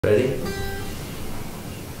Ready?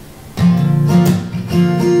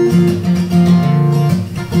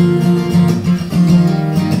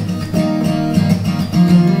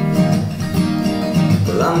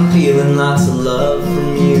 Well, I'm feeling lots of love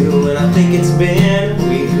from you, and I think it's been a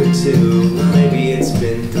week or two, maybe it's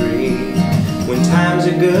been 3. When times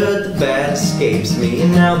are good, the bad escapes me,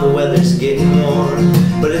 and now the weather's getting warm.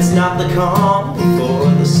 But it's not the calm before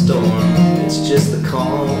the storm, it's just the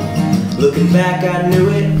calm. Looking back, I knew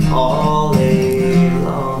it all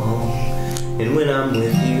along, and when I'm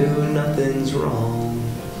with you, nothing's wrong.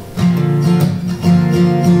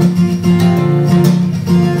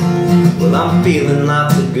 Well, I'm feeling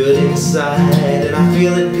lots of good inside, and I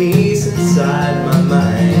feel at peace inside my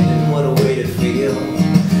mind. And what a way to feel,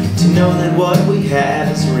 to know that what we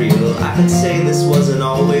have is real. I could say this wasn't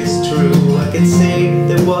always true, I could say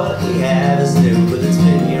that what we have is new, but it's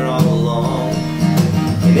been here all along.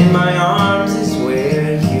 And in my arms is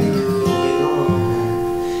where you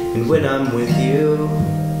belong, and when I'm with you,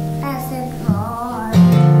 as it was.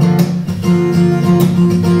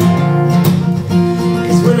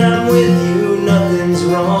 'Cause when I'm with you, nothing's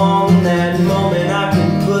wrong. In that moment I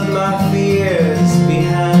can put my fears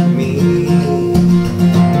behind me.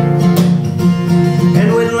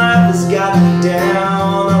 And when life has got me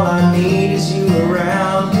down, all I need is you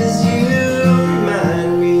around, 'cause you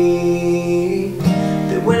remind me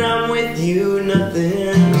that when I'm with you,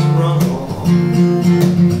 nothing's wrong.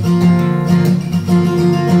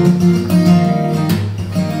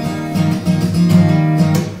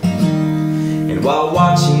 And while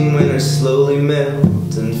watching winter slowly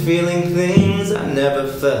melt and feeling things I never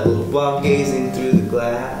felt, while gazing through the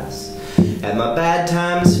glass at my bad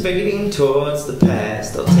times fading towards the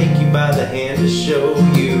past, I'll take you by the hand to show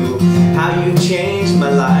you how you changed my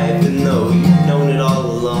life. And though you've known it all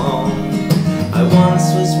along, I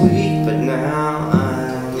once was weak, but now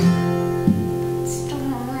I'm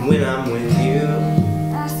Strong. when I'm with you.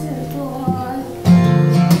 As it was.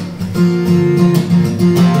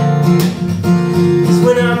 'Cause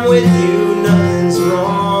when I'm with you, nothing's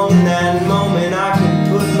wrong. In that moment I can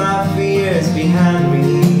put my fears behind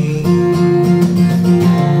me.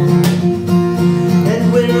 And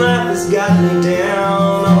when life has got me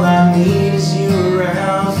down,